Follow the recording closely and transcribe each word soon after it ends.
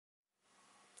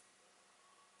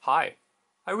Hi,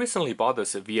 I recently bought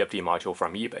this VFD module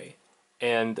from eBay,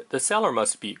 and the seller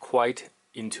must be quite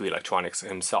into electronics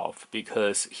himself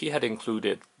because he had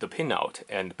included the pinout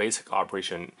and basic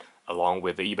operation along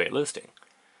with the eBay listing.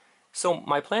 So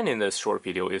my plan in this short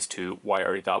video is to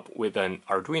wire it up with an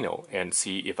Arduino and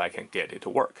see if I can get it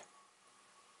to work.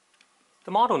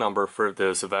 The model number for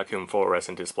this vacuum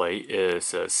fluorescent display is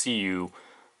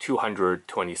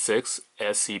CU226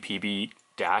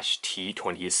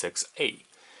 SCPB-T26A.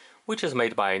 which is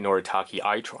made by Noritake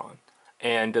Itron,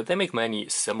 and they make many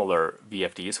similar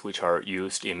VFDs which are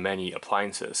used in many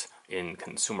appliances in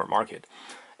consumer market.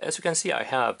 As you can see, I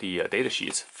have the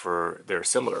datasheets for their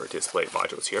similar display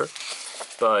modules here,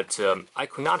 but I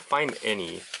could not find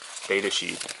any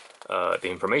datasheet, the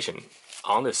information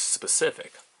on this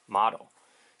specific model.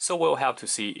 So we'll have to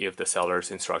see if the seller's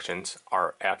instructions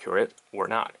are accurate or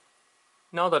not.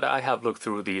 Now that I have looked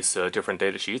through these different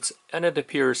datasheets, and it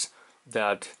appears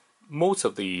that most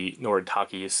of the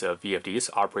Noritake's VFDs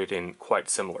operate in quite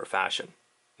similar fashion.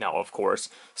 Now, of course,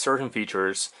 certain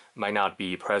features might not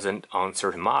be present on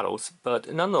certain models, but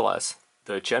nonetheless,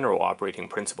 the general operating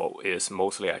principle is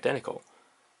mostly identical.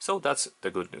 So that's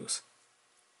the good news.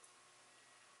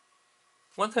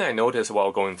 One thing I noticed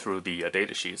while going through the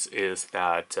datasheets is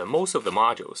that most of the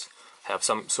modules have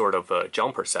some sort of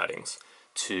jumper settings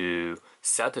to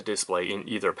set the display in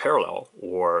either parallel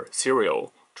or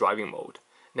serial driving mode.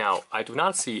 Now, I do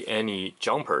not see any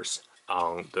jumpers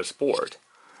on this board,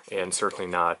 and certainly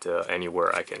not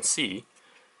anywhere I can see.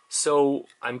 So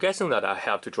I'm guessing that I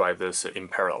have to drive this in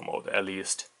parallel mode, at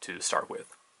least to start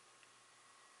with.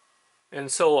 And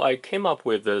so I came up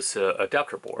with this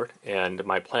adapter board, and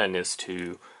my plan is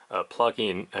to plug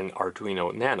in an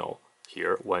Arduino Nano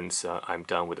here once I'm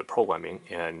done with the programming,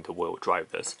 and we'll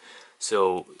drive this.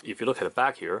 So if you look at the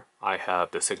back here, I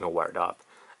have the signal wired up.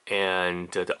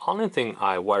 And the only thing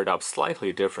I wired up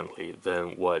slightly differently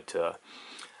than what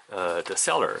the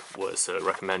seller was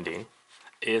recommending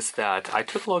is that I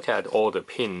took a look at all the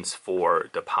pins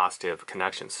for the positive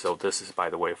connections. So this is,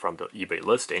 by the way, from the eBay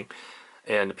listing.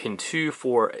 And pin 2,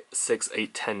 4, 6,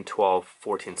 8, 10, 12,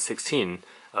 14, 16,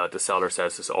 the seller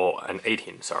says is all, and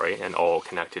 18, sorry, and all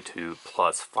connected to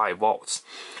plus 5 volts.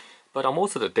 But on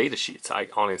most of the data sheets, I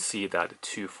only see that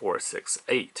 2, 4, 6,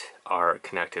 8 are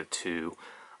connected to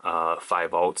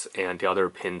 5 volts, and the other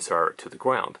pins are to the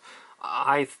ground.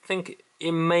 I think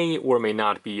it may or may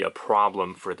not be a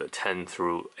problem for the 10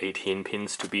 through 18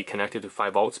 pins to be connected to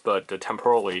 5 volts, but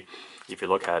temporarily, if you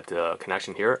look at the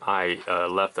connection here, I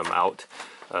left them out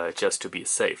just to be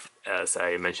safe. As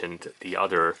I mentioned, the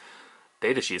other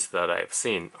datasheets that I've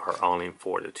seen are only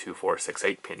for the 2, 4, 6,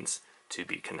 8 pins to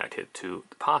be connected to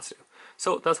the positive.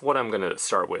 So that's what I'm going to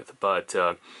start with. But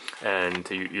and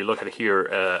you look at it here,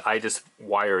 I just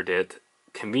wired it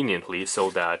conveniently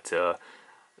so that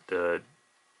the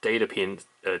data pin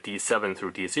D7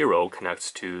 through D0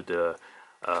 connects to the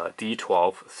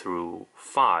D12 through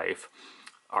 5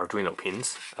 Arduino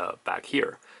pins back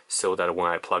here, so that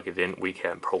when I plug it in, we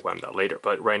can program that later.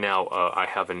 But right now, I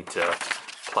haven't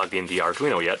plugged in the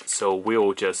Arduino yet, so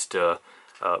we'll just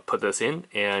put this in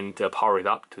and power it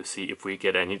up to see if we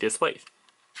get any displays.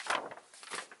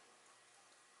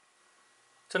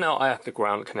 So now I have the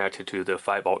ground connected to the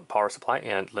 5 volt power supply,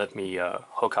 and let me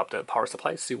hook up the power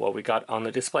supply, see what we got on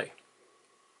the display.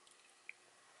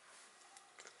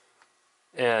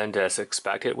 And as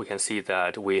expected, we can see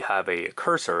that we have a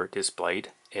cursor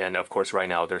displayed, and of course right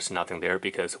now there's nothing there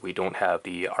because we don't have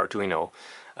the Arduino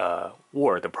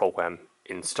or the program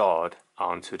installed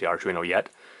onto the Arduino yet.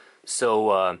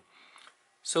 So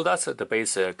so that's the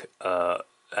basic,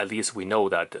 at least we know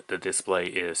that the display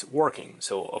is working.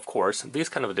 So of course, these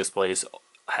kind of displays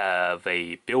have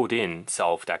a built-in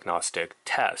self-diagnostic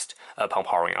test upon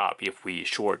powering up. If we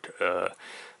short,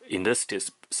 in this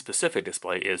specific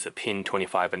display is a pin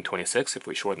 25 and 26, if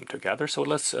we short them together. So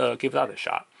let's give that a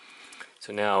shot.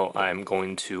 So now I'm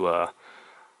going to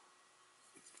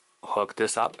hook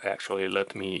this up. Actually,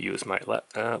 let me use my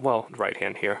right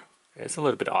hand here. It's a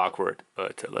little bit awkward,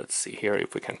 but let's see here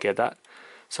if we can get that.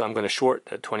 So I'm going to short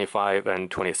the 25 and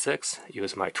 26,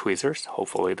 use my tweezers.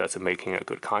 Hopefully that's making a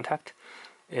good contact.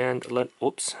 And let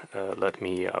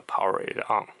me power it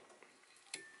on.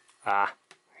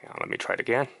 Let me try it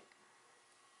again.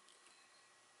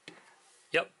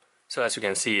 Yep, so as you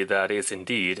can see, that is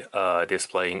indeed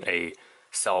displaying a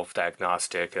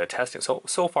self-diagnostic testing.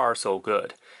 So far, so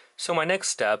good. So my next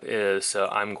step is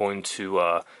I'm going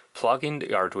to plug in the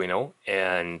Arduino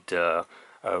and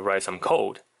write some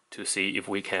code to see if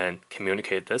we can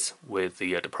communicate this with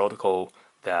the protocol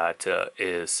that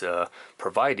is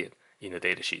provided in the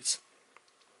datasheets.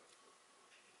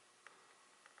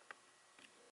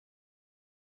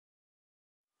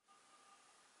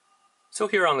 So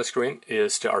here on the screen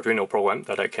is the Arduino program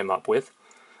that I came up with.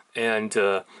 And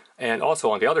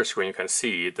also on the other screen, you can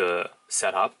see the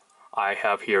setup. I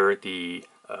have here the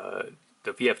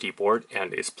VFD board,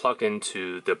 and it's plugged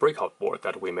into the breakout board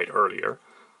that we made earlier,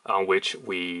 on which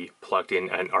we plugged in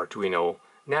an Arduino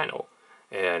Nano.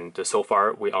 And so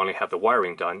far, we only have the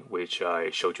wiring done, which I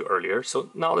showed you earlier. So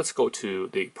now let's go to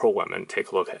the program and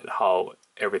take a look at how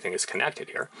everything is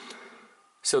connected here.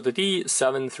 So the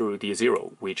D7 through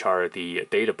D0, which are the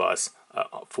data bus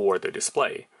for the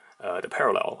display, the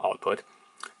parallel output,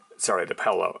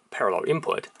 the parallel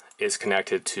input, is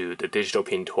connected to the digital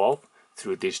pin 12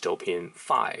 through digital pin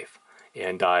 5.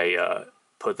 And I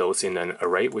put those in an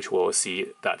array, which we'll see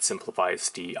that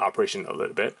simplifies the operation a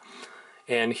little bit.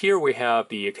 And here we have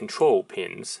the control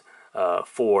pins.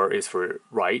 4 is for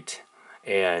write,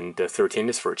 and 13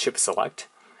 is for chip select.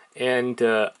 And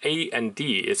A and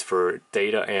D is for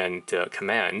data and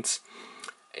commands.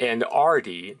 And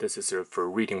RD, this is for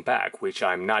reading back, which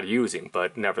I'm not using,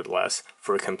 but nevertheless,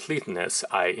 for completeness,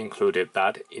 I included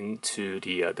that into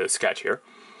the sketch here.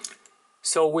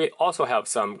 So we also have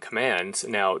some commands.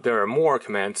 Now, there are more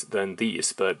commands than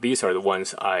these, but these are the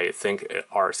ones I think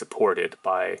are supported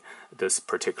by this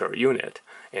particular unit.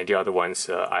 And the other ones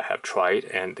I have tried,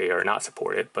 and they are not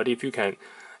supported. But if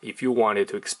you wanted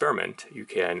to experiment, you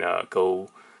can go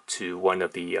to one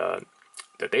of the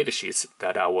data sheets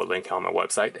that I will link on my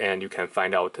website, and you can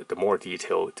find out the more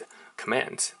detailed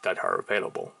commands that are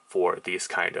available for these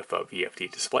kind of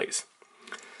VFD displays.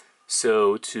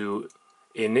 So to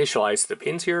initialize the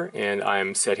pins here, and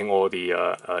I'm setting all the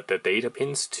data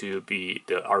pins to be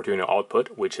the Arduino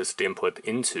output, which is the input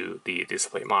into the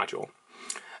display module.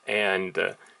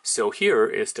 And so here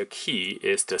is the key,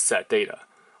 is the set data.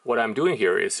 What I'm doing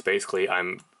here is basically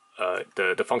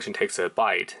the function takes a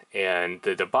byte, and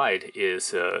the byte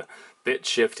is bit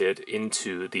shifted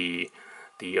into the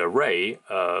array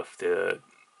of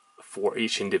for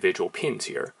each individual pins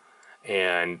here.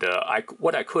 And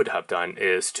what I could have done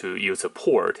is to use a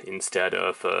port instead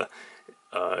of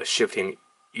shifting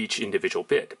each individual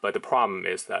bit. But the problem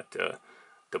is that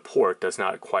the port does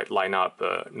not quite line up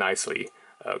nicely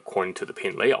according to the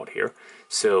pin layout here.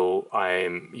 So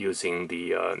I'm using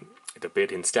the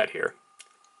bit instead here.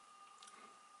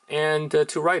 And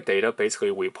to write data, basically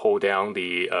we pull down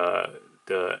the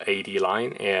AD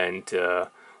line, and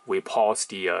we pause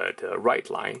the write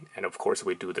line, and of course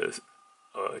we do the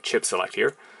chip select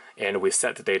here, and we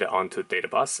set the data onto the data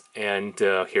bus, and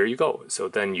here you go. So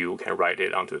then you can write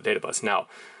it onto the data bus. Now,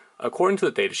 according to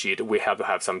the datasheet, we have to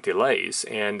have some delays,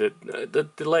 and the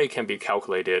delay can be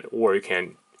calculated, or you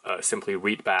can simply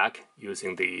read back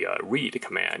using the read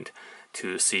command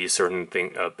to see certain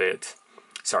thing a bit.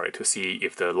 To see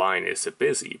if the line is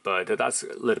busy, but that's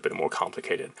a little bit more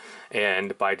complicated.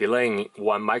 And by delaying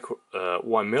 1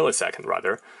 millisecond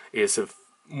rather, is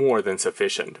more than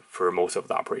sufficient for most of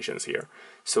the operations here.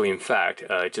 So in fact,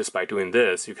 just by doing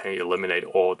this, you can eliminate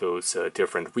all those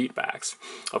different readbacks.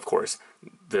 Of course,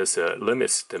 this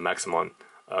limits the maximum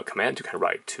command you can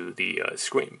write to the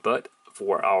screen, but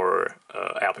for our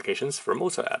applications, for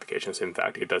most of the applications, in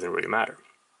fact, it doesn't really matter.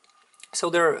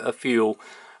 So there are a few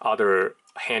other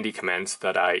handy commands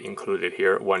that I included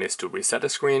here. One is to reset the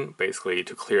screen, basically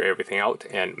to clear everything out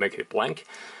and make it blank.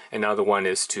 Another one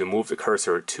is to move the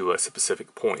cursor to a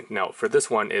specific point. Now, for this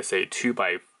one, it's a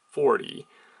 2x40,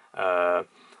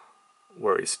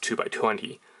 where it's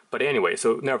 2x20. But anyway,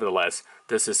 so nevertheless,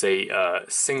 this is a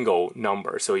single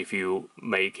number. So if you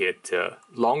make it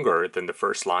longer than the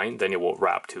first line, then it will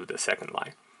wrap to the second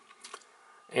line.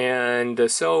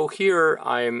 And so here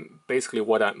I'm basically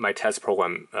what my test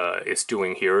program is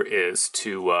doing here is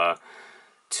to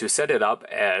set it up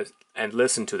and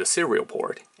listen to the serial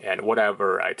port, and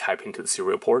whatever I type into the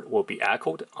serial port will be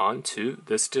echoed onto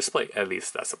this display. At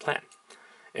least that's the plan.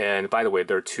 And by the way,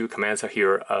 there are two commands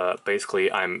here.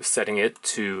 Basically, I'm setting it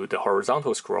to the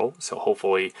horizontal scroll, so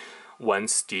hopefully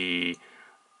once the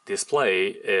display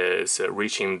is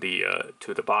reaching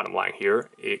to the bottom line here,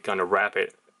 it's gonna wrap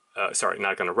it.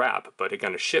 Not going to wrap, but it's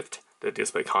going to shift the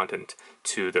display content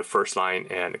to the first line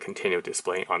and continue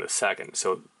displaying on the second.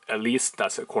 So at least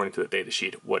that's according to the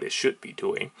datasheet what it should be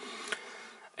doing.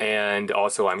 And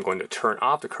also I'm going to turn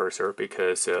off the cursor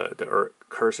because the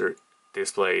cursor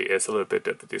display is a little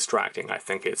bit distracting. I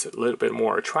think it's a little bit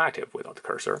more attractive without the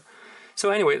cursor. So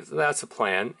anyway, that's the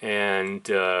plan, and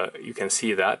you can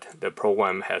see that the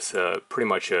program has pretty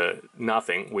much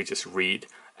nothing. We just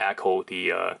echo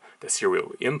the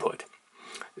serial input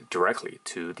directly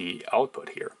to the output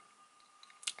here.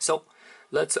 So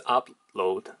let's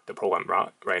upload the program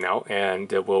right now,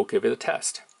 and we'll give it a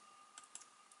test.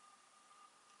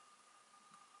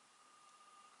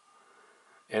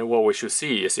 And what we should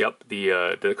see is, yep,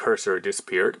 the cursor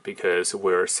disappeared because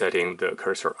we're setting the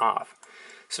cursor off.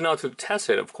 So now to test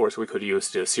it, of course, we could use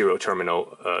the serial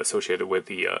terminal associated with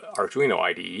the Arduino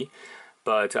IDE,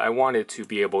 but I wanted to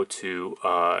be able to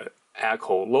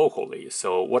echo locally.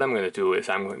 So what I'm going to do is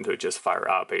I'm going to just fire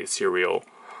up a serial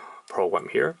program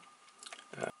here.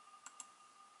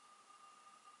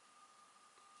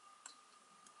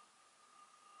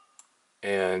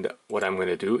 And what I'm going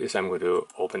to do is I'm going to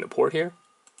open the port here.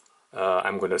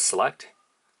 I'm going to select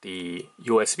the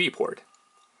USB port,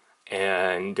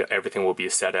 and everything will be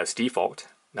set as default,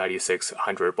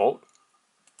 9600 volt.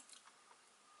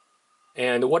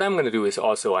 And what I'm going to do is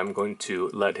also I'm going to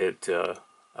let it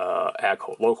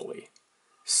echo locally,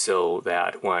 so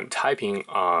that when I'm typing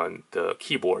on the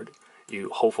keyboard, you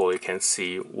hopefully can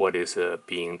see what is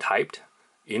being typed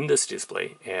in this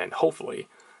display, and hopefully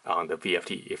on the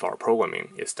VFD if our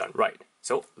programming is done right.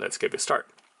 So let's give it a start.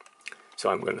 So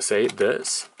I'm going to say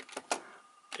this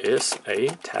is a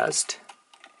test.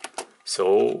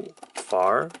 So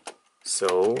far,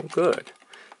 so good.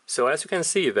 So as you can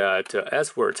see that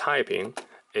as we're typing,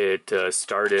 it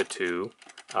started to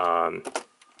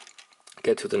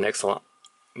get to the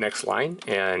next line,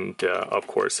 and of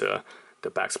course the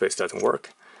backspace doesn't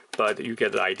work, but you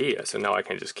get the idea. So now I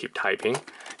can just keep typing,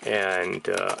 and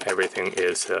everything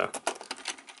is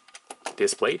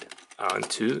displayed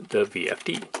onto the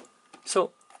VFD.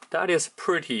 So that is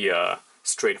pretty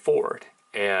straightforward,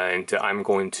 and I'm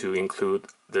going to include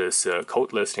this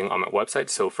code listing on my website,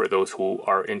 so for those who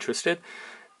are interested,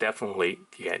 definitely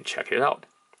can check it out.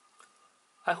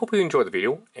 I hope you enjoyed the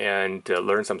video and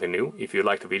learned something new. If you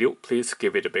liked the video, please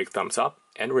give it a big thumbs up,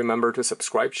 and remember to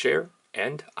subscribe, share,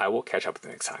 and I will catch up with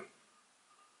you next time.